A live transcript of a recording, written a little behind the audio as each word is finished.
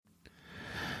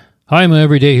Hi, my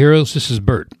everyday heroes. This is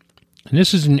Bert, and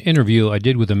this is an interview I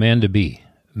did with Amanda B.,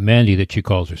 Mandy that she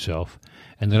calls herself,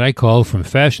 and that I call From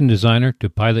Fashion Designer to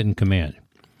Pilot in Command.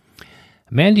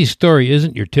 Mandy's story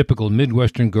isn't your typical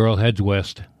Midwestern girl heads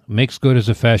west, makes good as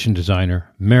a fashion designer,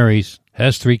 marries,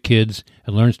 has 3 kids,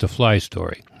 and learns to fly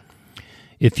story.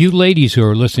 If you ladies who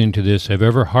are listening to this have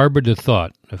ever harbored the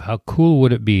thought of how cool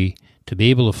would it be to be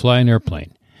able to fly an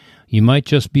airplane, you might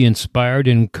just be inspired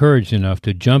and encouraged enough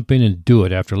to jump in and do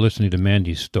it after listening to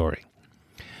Mandy's story.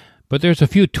 But there's a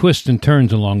few twists and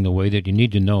turns along the way that you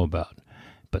need to know about,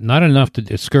 but not enough to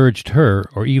discourage her,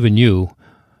 or even you,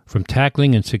 from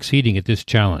tackling and succeeding at this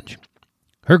challenge.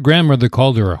 Her grandmother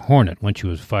called her a hornet when she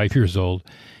was 5 years old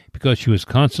because she was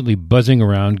constantly buzzing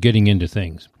around getting into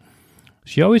things.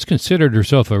 She always considered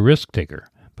herself a risk taker,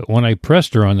 but when I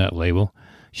pressed her on that label,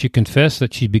 she confessed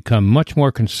that she's become much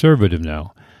more conservative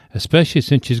now, especially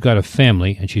since she's got a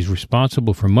family and she's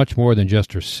responsible for much more than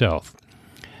just herself.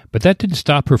 But that didn't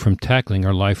stop her from tackling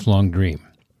her lifelong dream.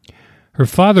 Her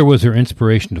father was her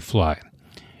inspiration to fly,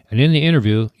 and in the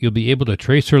interview, you'll be able to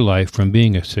trace her life from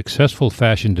being a successful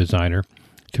fashion designer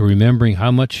to remembering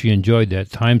how much she enjoyed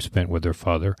that time spent with her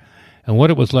father and what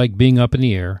it was like being up in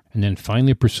the air and then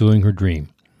finally pursuing her dream.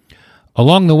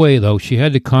 Along the way, though, she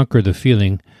had to conquer the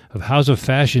feeling of how's a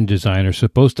fashion designer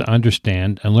supposed to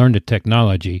understand and learn the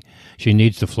technology she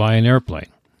needs to fly an airplane.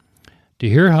 To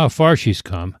hear how far she's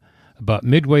come, about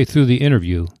midway through the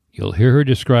interview, you'll hear her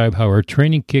describe how her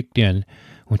training kicked in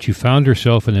when she found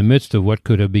herself in the midst of what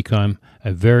could have become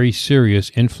a very serious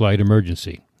in-flight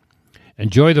emergency.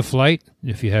 Enjoy the flight,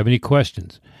 and if you have any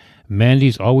questions,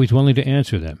 Mandy's always willing to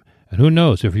answer them, and who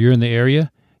knows, if you're in the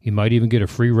area, you might even get a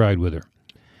free ride with her.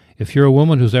 If you're a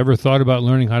woman who's ever thought about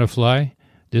learning how to fly,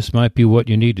 this might be what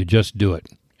you need to just do it.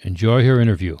 Enjoy her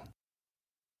interview.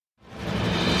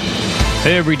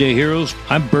 Hey, everyday heroes.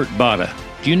 I'm Bert Botta.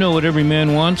 Do you know what every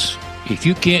man wants? If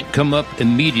you can't come up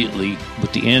immediately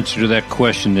with the answer to that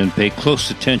question, then pay close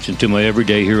attention to my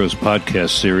Everyday Heroes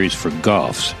podcast series for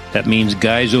golfs. That means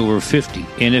guys over 50.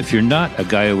 And if you're not a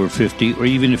guy over 50, or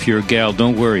even if you're a gal,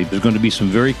 don't worry. There's going to be some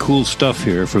very cool stuff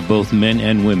here for both men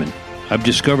and women. I've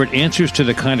discovered answers to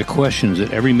the kind of questions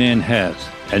that every man has,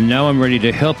 and now I'm ready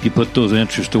to help you put those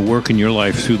answers to work in your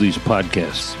life through these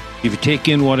podcasts. If you take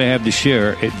in what I have to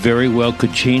share, it very well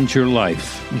could change your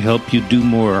life and help you do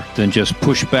more than just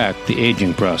push back the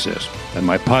aging process. And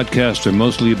my podcasts are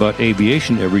mostly about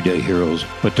aviation everyday heroes,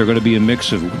 but they're going to be a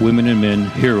mix of women and men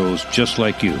heroes just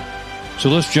like you. So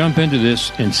let's jump into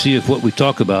this and see if what we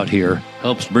talk about here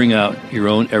helps bring out your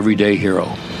own everyday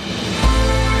hero.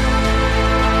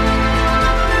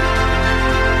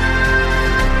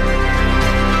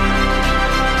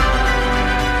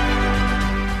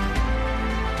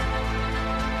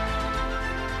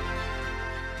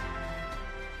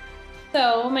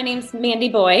 So my name's Mandy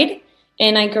Boyd,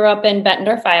 and I grew up in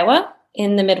Bettendorf, Iowa,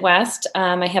 in the Midwest.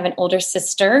 I have an older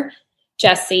sister,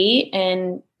 Jessie,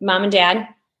 and mom and dad,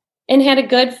 and had a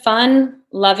good, fun,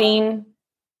 loving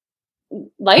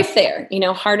life there. You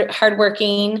know,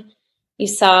 hardworking. You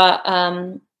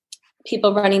saw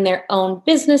people running their own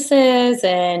businesses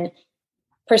and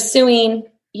pursuing,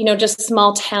 just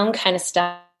small town kind of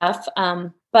stuff.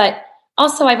 But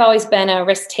also, I've always been a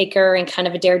risk taker and kind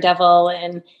of a daredevil,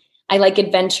 and I like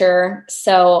adventure,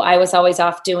 so I was always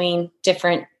off doing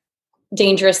different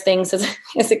dangerous things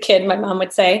as a kid, my mom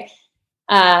would say.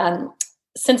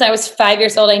 Since I was 5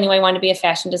 years old, I knew I wanted to be a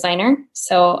fashion designer,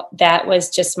 so that was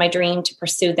just my dream to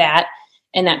pursue that,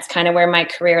 and that's kind of where my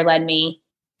career led me,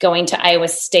 going to Iowa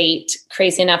State.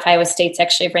 Crazy enough, Iowa State's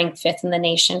actually ranked 5th in the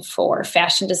nation for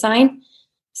fashion design,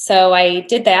 so I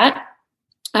did that.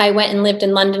 I went and lived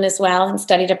in London as well and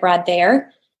studied abroad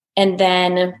there, and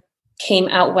then came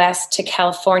out west to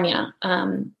California.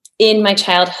 In my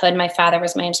childhood, my father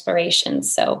was my inspiration.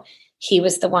 So he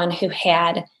was the one who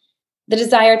had the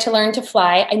desire to learn to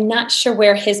fly. I'm not sure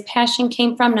where his passion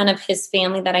came from. None of his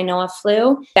family that I know of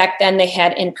flew. Back then they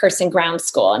had in-person ground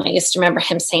school. And I used to remember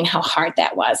him saying how hard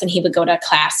that was. And he would go to a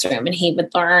classroom and he would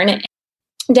learn.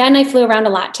 Dad and I flew around a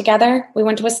lot together. We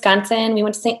went to Wisconsin. We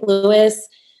went to St. Louis,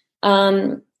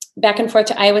 back and forth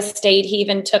to Iowa State. He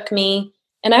even took me.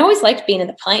 And I always liked being in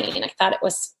the plane. I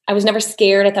was never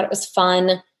scared. I thought it was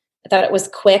fun. I thought it was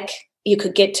quick. You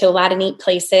could get to a lot of neat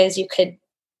places. You could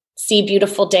see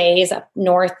beautiful days up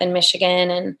north in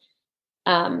Michigan.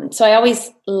 And so I always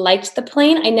liked the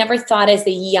plane. I never thought as a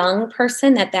young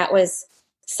person that was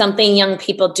something young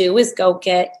people do, is go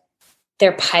get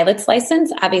their pilot's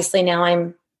license. Obviously now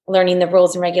I'm learning the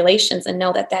rules and regulations and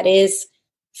know that is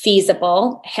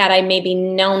feasible. Had I maybe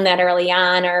known that early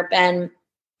on or been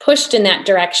pushed in that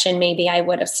direction, maybe I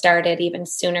would have started even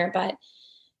sooner. But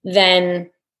then,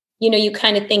 you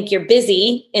kind of think you're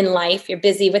busy in life. You're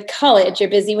busy with college. You're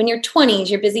busy when you're 20s.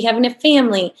 You're busy having a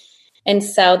family. And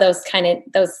so those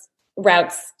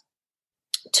routes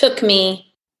took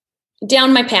me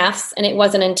down my paths. And it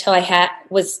wasn't until I had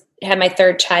my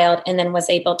third child and then was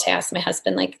able to ask my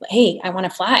husband, like, hey, I want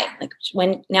to fly. Like,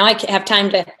 when now I have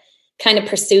time to kind of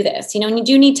pursue this, and you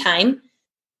do need time.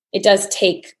 It does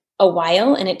take a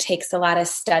while and it takes a lot of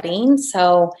studying.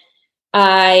 So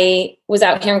I was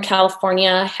out here in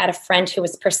California, had a friend who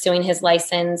was pursuing his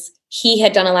license. He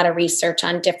had done a lot of research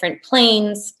on different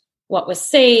planes, what was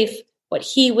safe, what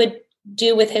he would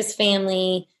do with his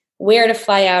family, where to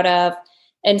fly out of.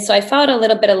 And so I followed a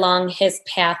little bit along his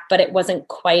path, but it wasn't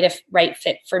quite a right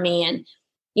fit for me. And,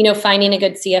 finding a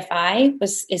good CFI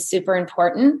is super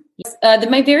important.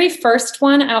 My very first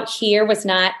one out here was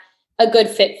not a good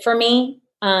fit for me.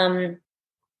 A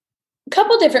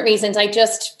couple different reasons. I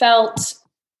just felt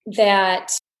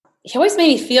that he always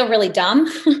made me feel really dumb.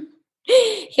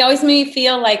 He always made me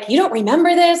feel like, you don't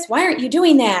remember this? Why aren't you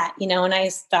doing that? And I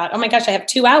thought, oh my gosh, I have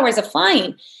 2 hours of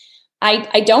flying.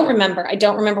 I don't remember. I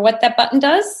don't remember what that button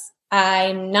does.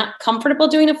 I'm not comfortable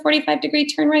doing a 45-degree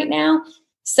turn right now.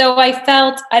 So I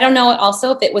felt, I don't know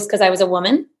also if it was because I was a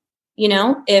woman,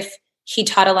 if he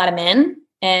taught a lot of men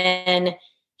and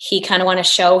he kind of want to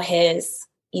show his,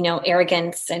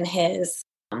 arrogance and his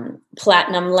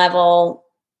platinum level.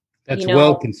 That's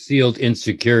well-concealed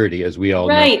insecurity, as we all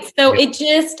know. Right. So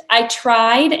I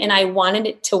tried and I wanted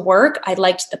it to work. I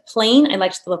liked the plane. I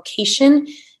liked the location.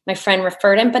 My friend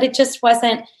referred him, but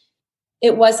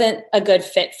it wasn't a good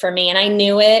fit for me. And I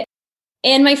knew it.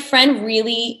 And my friend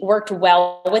really worked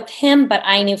well with him, but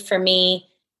I knew for me,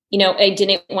 I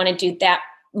didn't want to do that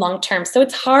long-term. So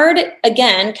it's hard,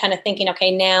 again, kind of thinking,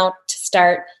 okay, now to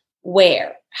start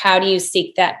where? How do you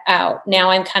seek that out?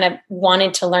 Now I'm kind of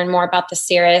wanting to learn more about the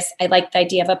Cirrus. I like the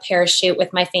idea of a parachute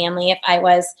with my family. If I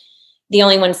was the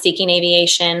only one seeking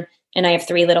aviation and I have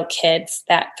 3 little kids,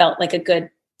 that felt like a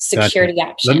good security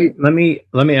option. Let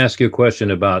me ask you a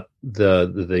question about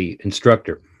the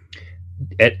instructor.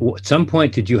 At some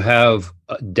point, did you have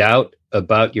doubt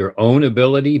about your own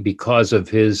ability because of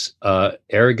his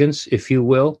arrogance, if you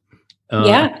will?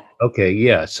 Yeah. Okay.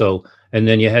 Yeah. So, and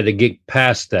then you had to get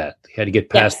past that. You had to get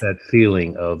past that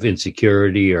feeling of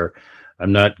insecurity or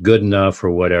I'm not good enough or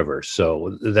whatever.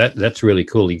 So that's really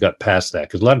cool. You got past that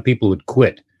because a lot of people would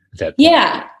quit at that point.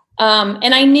 Yeah.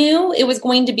 And I knew it was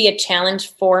going to be a challenge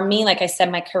for me. Like I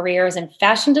said, my career is in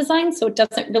fashion design, so it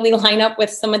doesn't really line up with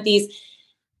some of these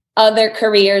other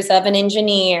careers of an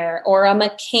engineer or a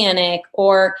mechanic,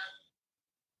 or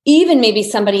even maybe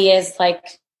somebody is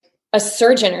like a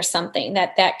surgeon or something,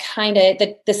 that kind of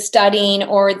the studying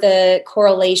or the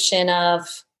correlation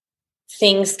of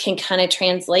things can kind of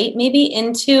translate maybe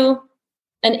into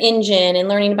an engine and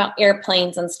learning about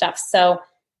airplanes and stuff. So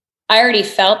I already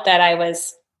felt that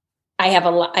I have a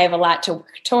lot to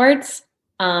work towards.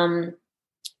 But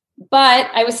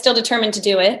I was still determined to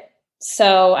do it.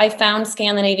 So I found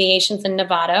Scanlon Aviations in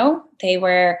Novato. They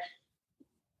were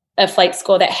a flight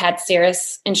school that had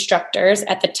Cirrus instructors.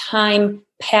 At the time,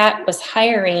 Pat was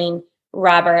hiring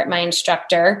Robert, my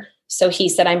instructor. So he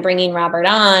said, I'm bringing Robert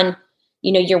on.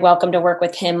 You're welcome to work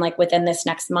with him like within this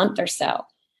next month or so.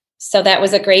 So that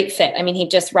was a great fit. I mean,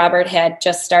 Robert had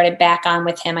just started back on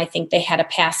with him. I think they had a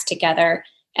pass together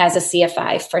as a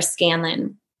CFI for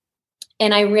Scanlon.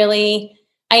 And I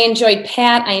enjoyed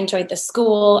Pat. I enjoyed the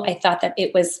school. I thought that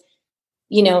it was,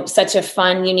 such a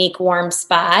fun, unique, warm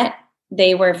spot.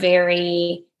 They were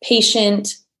very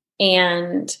patient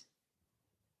and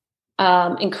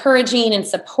encouraging and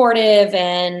supportive.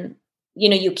 And,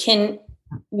 you can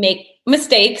make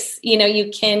mistakes,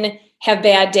 you can have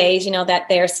bad days, that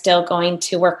they're still going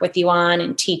to work with you on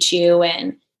and teach you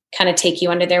and kind of take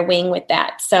you under their wing with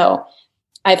that. So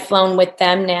I've flown with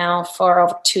them now for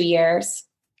over 2 years.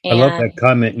 I love that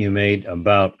comment you made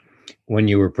about when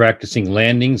you were practicing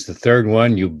landings, the third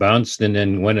one, you bounced and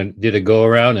then went and did a go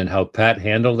around, and how Pat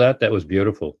handled that. That was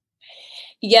beautiful.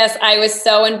 Yes, I was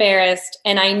so embarrassed.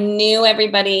 And I knew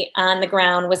everybody on the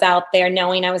ground was out there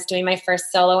knowing I was doing my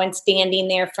first solo and standing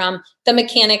there from the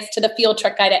mechanics to the fuel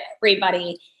truck guy to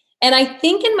everybody. And I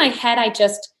think in my head,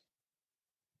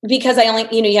 because I only,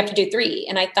 you have to do 3.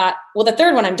 And I thought, well, the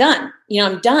third one, I'm done.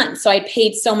 I'm done. So I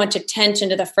paid so much attention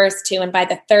to the first 2. And by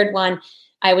the third one,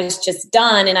 I was just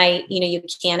done. And you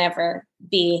can't ever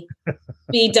be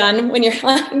done when you're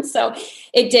flying. So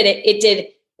it did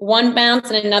 1 bounce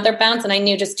and another bounce. And I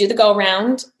knew just do the go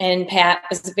around. And Pat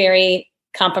was very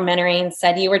complimentary and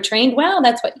said, you were trained well.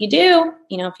 That's what you do.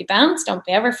 If you bounce, don't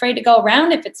be ever afraid to go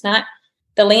around if it's not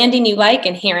the landing you like.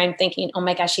 And here I'm thinking, oh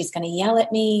my gosh, she's going to yell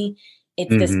at me. It's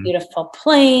this beautiful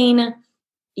plane.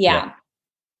 Yeah.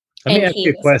 Let me ask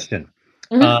you a question.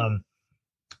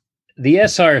 The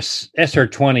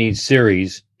SR-20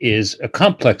 series is a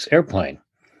complex airplane.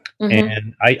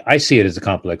 And I see it as a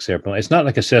complex airplane. It's not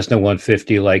like a Cessna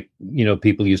 150 like,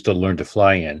 people used to learn to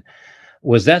fly in.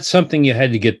 Was that something you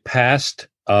had to get past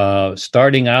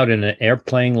starting out in an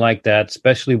airplane like that,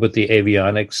 especially with the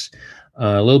avionics,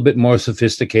 a little bit more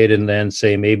sophisticated than,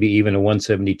 say, maybe even a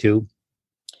 172?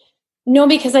 No,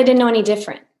 because I didn't know any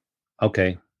different.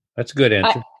 Okay. That's a good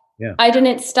answer. I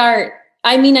didn't start.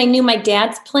 I mean, I knew my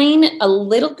dad's plane a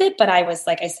little bit, but I was,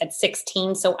 like I said,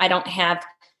 16. So I don't have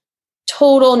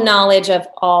total knowledge of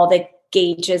all the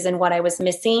gauges and what I was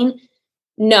missing.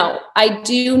 No, I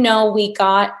do know we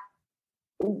got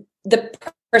the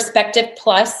Perspective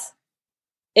Plus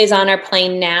is on our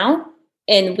plane now,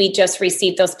 and we just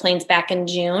received those planes back in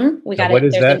June. We got What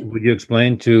is that? Would you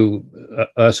explain to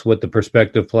us what the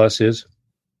Perspective Plus is?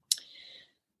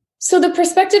 So the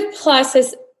Perspective Plus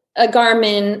is a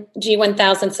Garmin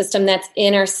G1000 system that's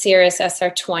in our Cirrus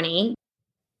SR20.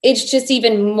 It's just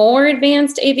even more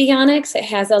advanced avionics. It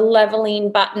has a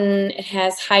leveling button. It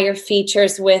has higher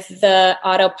features with the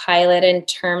autopilot in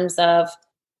terms of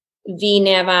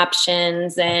VNAV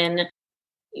options and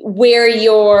where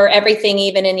your everything,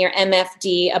 even in your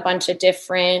MFD, a bunch of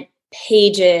different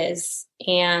pages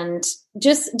and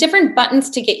just different buttons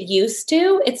to get used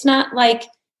to. It's not like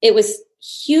it was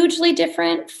hugely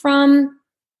different from,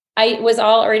 I was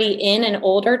already in an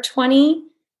older 20,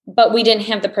 but we didn't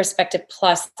have the Perspective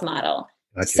Plus model.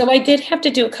 Gotcha. So I did have to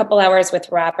do a couple hours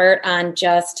with Robert on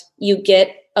just, you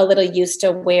get a little used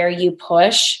to where you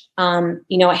push.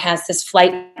 It has this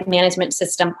flight management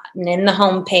system button in the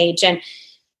homepage, and,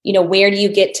 where do you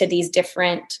get to these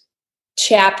different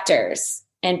chapters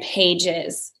and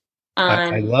pages?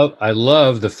 I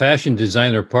love the fashion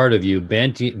designer part of you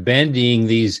bandying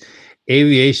these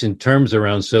aviation terms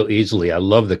around so easily. I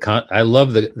love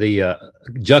the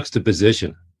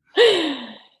juxtaposition.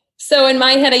 So in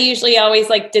my head, I usually always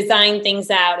design things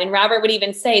out, and Robert would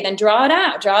even say, then draw it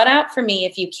out for me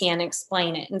if you can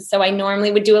explain it. And so I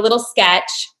normally would do a little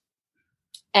sketch,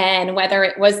 and whether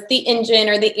it was the engine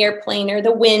or the airplane or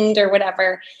the wind or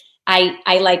whatever,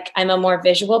 I'm a more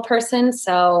visual person.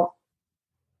 So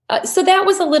that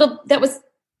was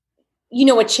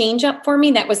a change up for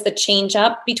me. That was the change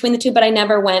up between the two, but I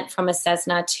never went from a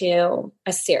Cessna to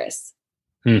a Cirrus.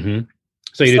 Mm-hmm.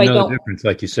 So you didn't know the difference,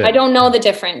 like you said. I don't know the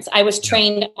difference. I was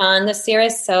trained on the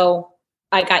Cirrus, so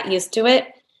I got used to it.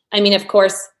 I mean, of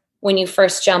course, when you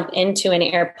first jump into an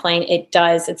airplane,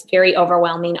 it's very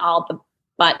overwhelming, all the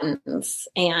buttons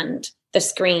and the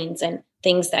screens and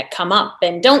things that come up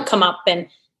and don't come up. And,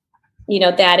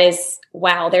 that is,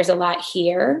 wow, there's a lot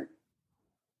here.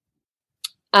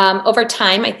 Over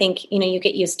time, I think, you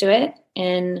get used to it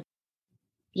and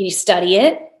you study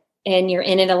it and you're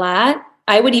in it a lot.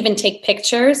 I would even take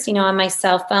pictures, on my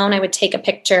cell phone. I would take a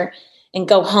picture and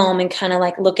go home and kind of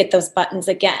look at those buttons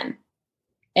again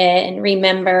and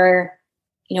remember,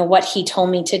 what he told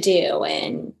me to do.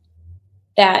 And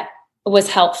that was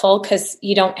helpful because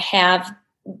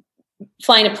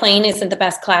flying a plane isn't the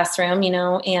best classroom,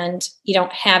 and you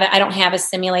don't have it. I don't have a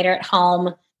simulator at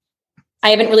home. I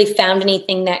haven't really found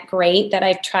anything that great that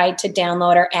I've tried to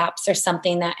download or apps or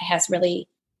something that has really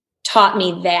taught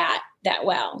me that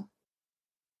well.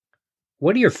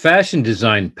 What do your fashion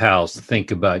design pals think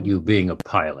about you being a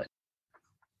pilot?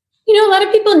 A lot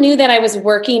of people knew that I was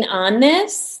working on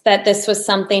this, that this was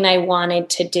something I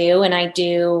wanted to do. And I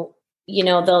do,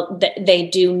 they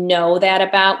do know that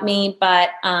about me, but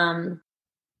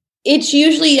it's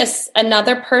usually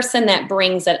another person that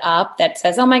brings it up that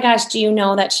says, oh my gosh, do you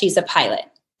know that she's a pilot?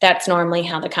 That's normally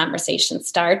how the conversation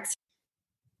starts.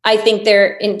 I think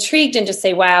they're intrigued and just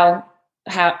say, wow,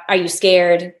 how are you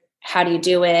scared? How do you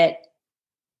do it?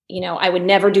 I would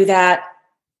never do that.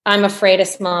 I'm afraid of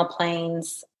small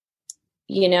planes.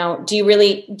 Do you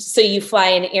really, so you fly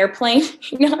an airplane?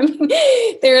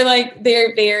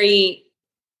 They're very,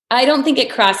 I don't think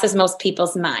it crosses most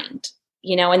people's mind,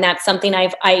 and that's something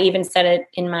I even said it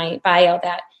in my bio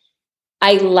that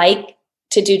I like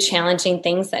to do challenging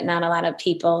things that not a lot of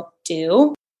people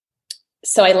do.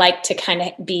 So I like to kind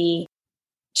of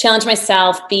challenge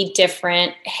myself, be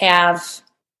different, have,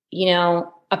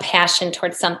 a passion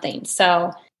towards something. So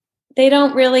they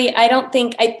don't really, I don't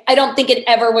think it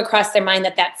ever would cross their mind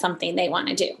that that's something they want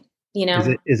to do,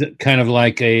 Is it kind of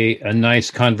like a nice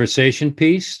conversation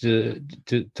piece to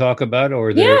talk about,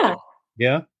 or Yeah.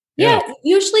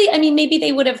 Usually, maybe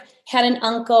they would have had an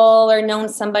uncle or known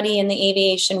somebody in the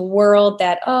aviation world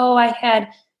that, I had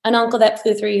an uncle that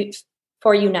flew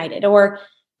for United, or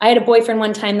I had a boyfriend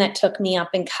one time that took me up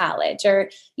in college, or,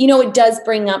 it does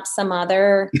bring up some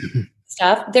other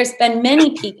stuff. There's been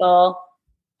many people,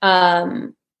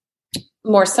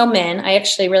 more so men. I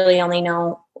actually really only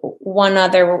know one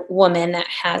other woman that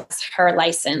has her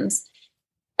license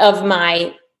of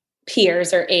my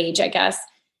peers or age, I guess,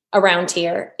 around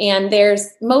here. And there's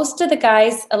most of the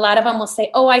guys, a lot of them will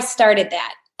say, oh, I started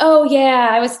that. Oh yeah,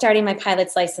 I was starting my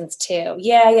pilot's license too.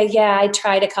 Yeah. I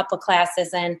tried a couple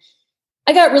classes and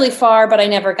I got really far, but I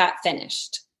never got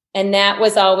finished. And that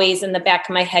was always in the back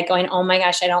of my head going, oh my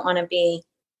gosh, I don't want to be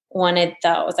one of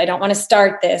those. I don't want to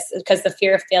start this, because the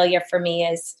fear of failure for me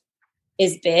is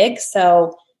big.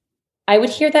 So I would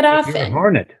hear that often. You're a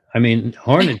hornet. I mean,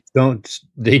 hornets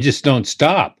they just don't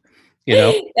stop,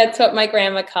 That's what my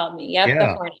grandma called me. Yep, yeah.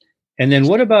 The hornet. And then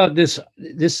what about this,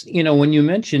 when you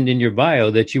mentioned in your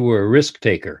bio that you were a risk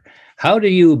taker, how do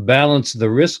you balance the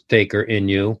risk taker in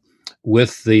you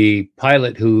with the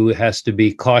pilot who has to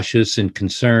be cautious and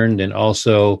concerned and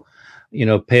also,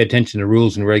 pay attention to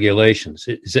rules and regulations?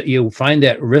 Is that you find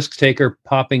that risk taker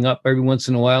popping up every once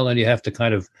in a while and you have to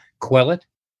kind of quell it?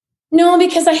 No,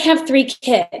 because I have 3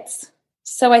 kids.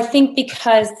 So I think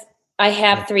because I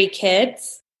have 3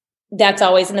 kids, that's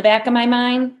always in the back of my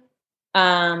mind.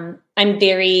 I'm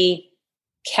very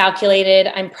calculated.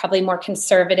 I'm probably more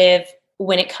conservative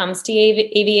when it comes to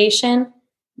aviation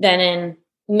than in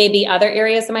maybe other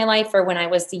areas of my life, or when I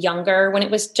was younger, when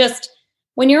it was just,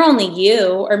 when you're only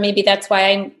you, or maybe that's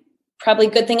why I'm probably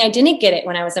a good thing I didn't get it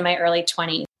when I was in my early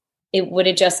 20s. It would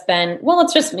have just been, well,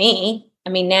 it's just me. I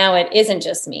mean, now it isn't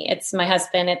just me. It's my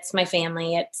husband. It's my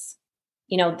family. It's,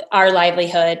 our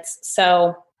livelihoods.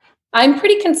 So I'm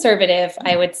pretty conservative,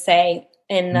 I would say,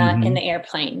 in the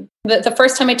airplane. The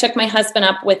first time I took my husband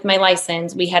up with my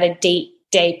license, we had a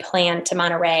day plan to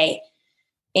Monterey.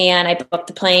 And I booked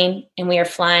the plane and we were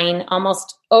flying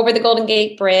almost over the Golden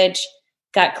Gate Bridge,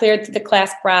 got cleared through the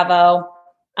Class Bravo,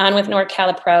 on with NorCal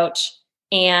approach.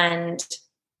 And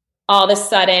all of a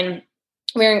sudden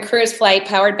we were in cruise flight,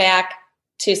 powered back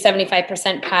to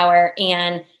 75% power.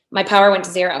 And my power went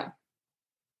to 0. I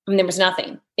mean, there was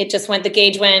nothing. It just went, the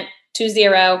gauge went to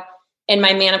 0. And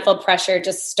my manifold pressure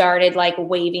just started like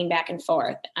waving back and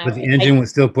forth. But the engine was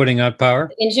still putting out power?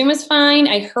 The engine was fine.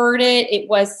 I heard it. It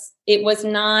was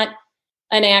not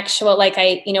an actual, like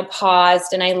I,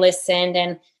 paused and I listened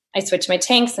and I switched my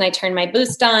tanks and I turned my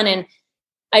boost on and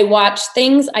I watched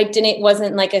things. It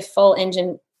wasn't like a full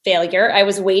engine failure. I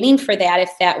was waiting for that.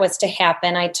 If that was to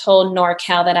happen, I told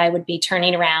NorCal that I would be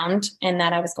turning around and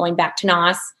that I was going back to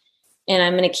NOS and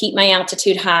I'm going to keep my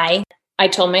altitude high. I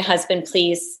told my husband,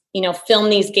 please, film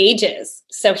these gauges.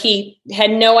 So he had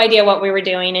no idea what we were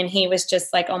doing. And he was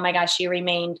just like, oh my gosh, you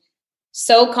remained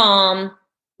so calm.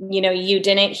 He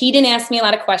didn't ask me a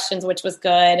lot of questions, which was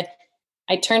good.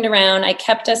 I turned around, I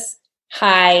kept us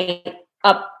high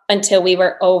up until we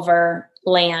were over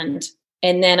land.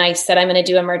 And then I said, I'm going to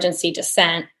do emergency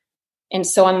descent. And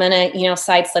so I'm going to,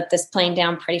 side slip this plane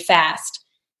down pretty fast.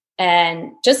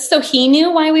 And just so he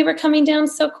knew why we were coming down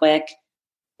so quick.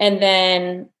 And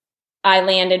then I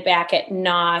landed back at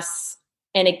NOS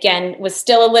and again, was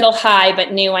still a little high,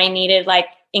 but knew I needed, like,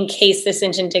 in case this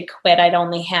engine did quit, I'd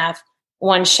only have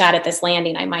one shot at this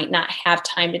landing. I might not have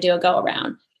time to do a go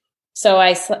around. So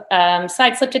I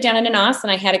side slipped it down into NOS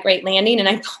and I had a great landing and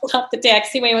I pulled up the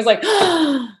taxiway and was like,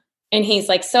 and he's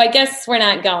like, so I guess we're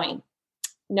not going.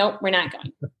 Nope, we're not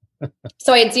going.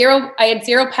 So I had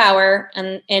zero power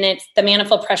and it's the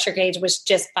manifold pressure gauge was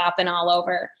just bopping all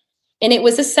over. And it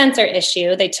was a sensor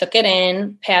issue. They took it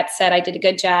in. Pat said, I did a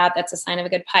good job. That's a sign of a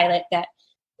good pilot, that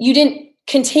you didn't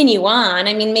continue on.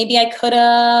 I mean, maybe I could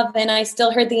have, and I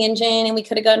still heard the engine and we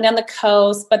could have gone down the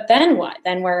coast, but then what?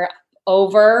 Then we're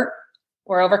over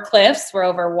cliffs, we're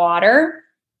over water.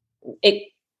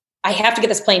 I have to get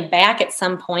this plane back at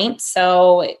some point.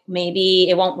 So maybe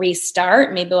it won't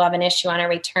restart. Maybe we'll have an issue on our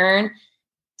return.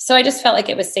 So I just felt like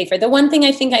it was safer. The one thing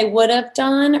I think I would have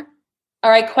done,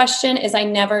 or I question, is I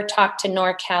never talked to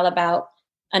NorCal about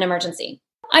an emergency.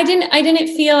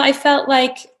 I felt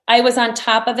like I was on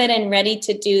top of it and ready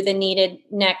to do the needed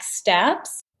next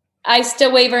steps. I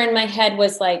still waver in my head,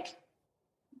 was like,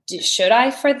 should I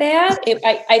for that?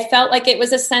 I felt like it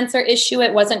was a sensor issue.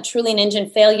 It wasn't truly an engine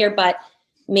failure, but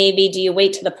maybe do you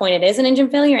wait to the point it is an engine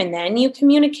failure and then you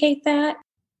communicate that?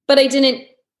 But I didn't,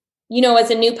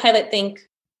 as a new pilot, think,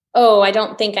 oh, I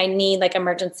don't think I need like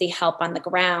emergency help on the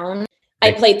ground.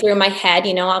 I played through in my head,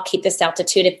 I'll keep this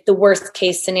altitude. If the worst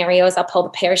case scenario is I'll pull the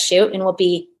parachute and we'll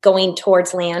be going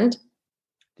towards land.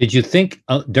 Did you think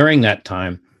during that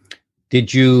time,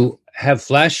 did you have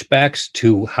flashbacks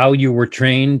to how you were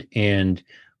trained and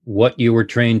what you were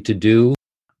trained to do?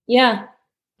 Yeah.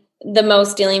 the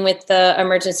most dealing with the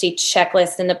emergency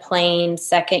checklist in the plane.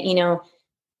 Second,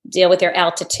 deal with your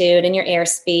altitude and your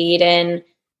airspeed. And,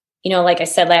 like I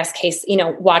said, last case,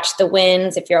 watch the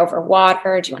winds. If you're over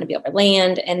water, do you want to be over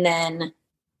land? And then,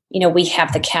 we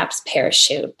have the CAPS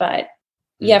parachute. But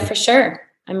yeah, for sure.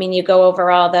 I mean, you go over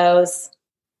all those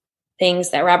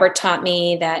things that Robert taught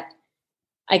me that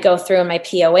I go through in my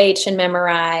POH and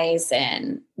memorize,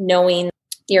 and knowing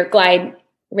your glide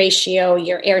ratio,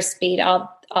 your airspeed,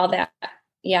 all that.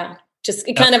 Yeah. Just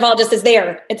it kind of all just is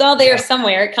there. It's all there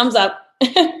somewhere. It comes up.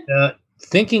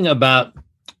 Thinking about,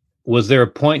 was there a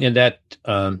point in that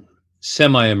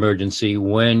semi-emergency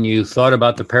when you thought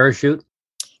about the parachute?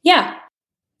 Yeah.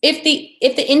 If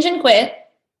the engine quit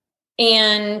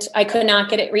and I could not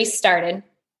get it restarted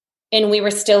and we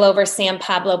were still over San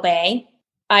Pablo Bay,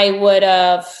 I would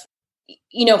have,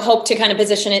 hoped to kind of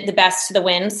position it the best to the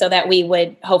wind so that we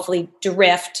would hopefully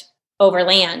drift over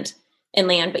land and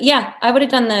land. But yeah, I would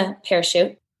have done the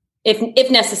parachute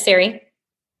if necessary.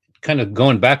 Kind of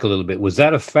going back a little bit, was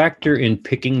that a factor in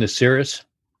picking the Cirrus?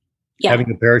 Yeah.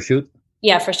 Having a parachute?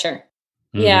 Yeah, for sure.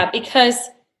 Mm-hmm. Yeah, because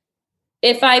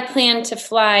if I plan to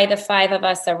fly the 5 of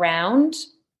us around,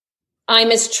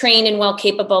 I'm as trained and well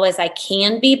capable as I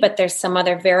can be, but there's some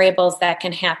other variables that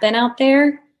can happen out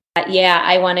there.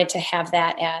 I wanted to have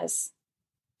that as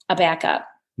a backup.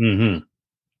 Mm-hmm.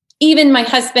 Even my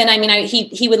husband,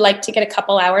 he would like to get a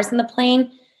couple hours in the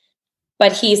plane,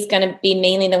 but he's going to be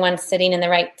mainly the one sitting in the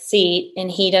right seat, and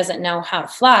he doesn't know how to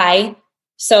fly.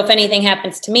 So if anything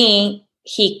happens to me,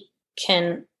 he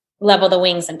can level the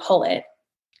wings and pull it.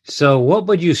 So what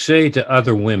would you say to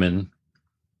other women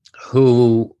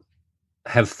who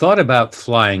have thought about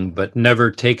flying but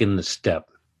never taken the step?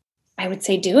 I would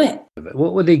say do it.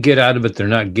 What would they get out of it they're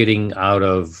not getting out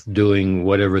of doing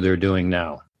whatever they're doing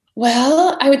now?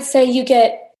 Well, I would say you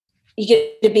get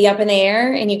to be up in the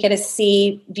air and you get to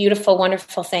see beautiful,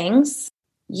 wonderful things.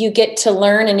 You get to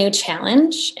learn a new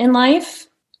challenge in life.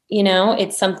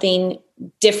 It's something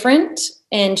different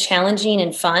and challenging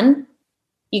and fun.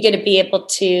 You get to be able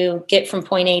to get from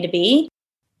point A to B.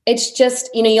 It's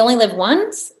just, you only live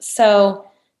once. So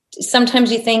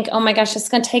sometimes you think, oh my gosh, it's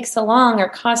going to take so long or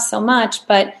cost so much.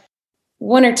 But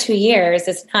 1 or 2 years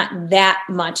is not that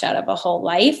much out of a whole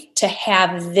life to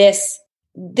have this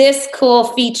cool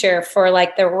feature for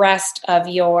like the rest of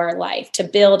your life, to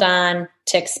build on,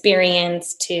 to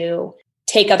experience, to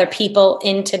take other people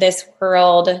into this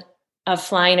world of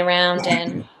flying around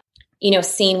and,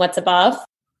 seeing what's above.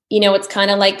 It's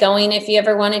kind of like going, if you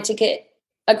ever wanted to get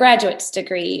a graduate's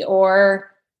degree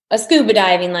or a scuba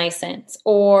diving license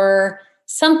or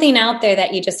something out there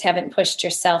that you just haven't pushed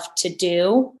yourself to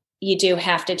do. You do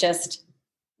have to just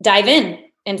dive in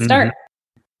and start.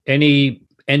 Mm-hmm. Any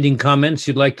ending comments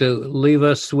you'd like to leave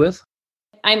us with?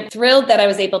 I'm thrilled that I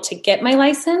was able to get my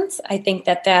license. I think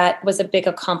that was a big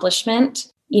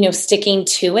accomplishment, sticking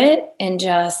to it and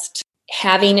just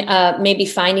having maybe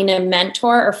finding a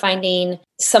mentor or finding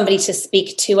somebody to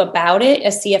speak to about it, a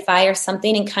CFI or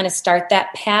something, and kind of start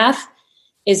that path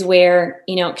is where,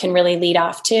 it can really lead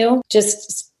off to.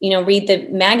 Just, read the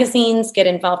magazines, get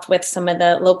involved with some of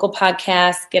the local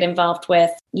podcasts, get involved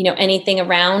with, anything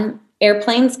around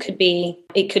airplanes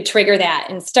it could trigger that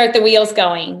and start the wheels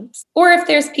going. Or if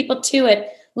there's people too at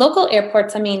local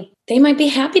airports, they might be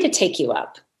happy to take you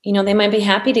up. They might be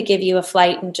happy to give you a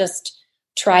flight and just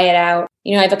try it out.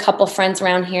 I have a couple friends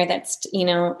around here that's,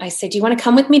 I say, do you want to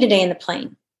come with me today in the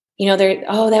plane?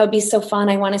 That would be so fun.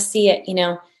 I want to see it,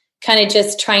 kind of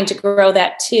just trying to grow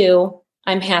that too.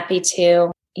 I'm happy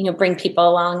to, bring people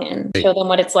along and show them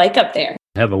what it's like up there.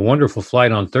 Have a wonderful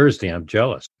flight on Thursday. I'm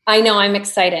jealous. I know. I'm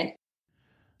excited.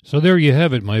 So there you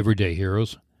have it, my everyday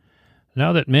heroes.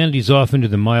 Now that Mandy's off into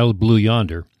the mild blue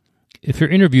yonder, if your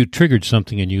interview triggered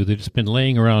something in you that's been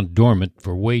laying around dormant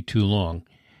for way too long,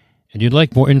 and you'd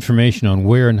like more information on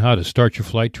where and how to start your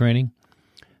flight training,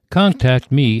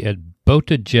 contact me at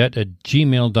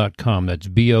botajet@gmail.com. That's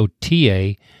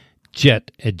BOTA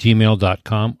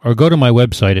jet@gmail.com, or go to my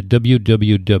website at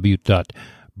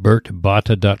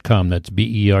www.bertbotta.com. That's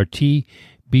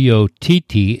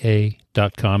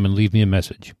BERTBOTTA.com, and leave me a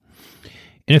message.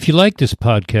 And if you like this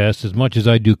podcast as much as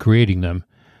I do creating them,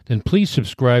 then please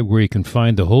subscribe where you can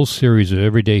find the whole series of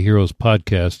Everyday Heroes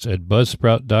podcasts at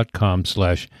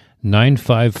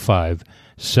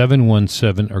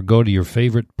buzzsprout.com/955717, or go to your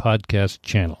favorite podcast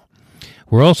channel.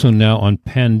 We're also now on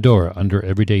Pandora under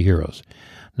Everyday Heroes.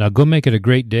 Now go make it a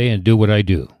great day and do what I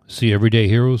do. See Everyday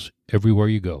Heroes everywhere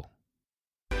you go.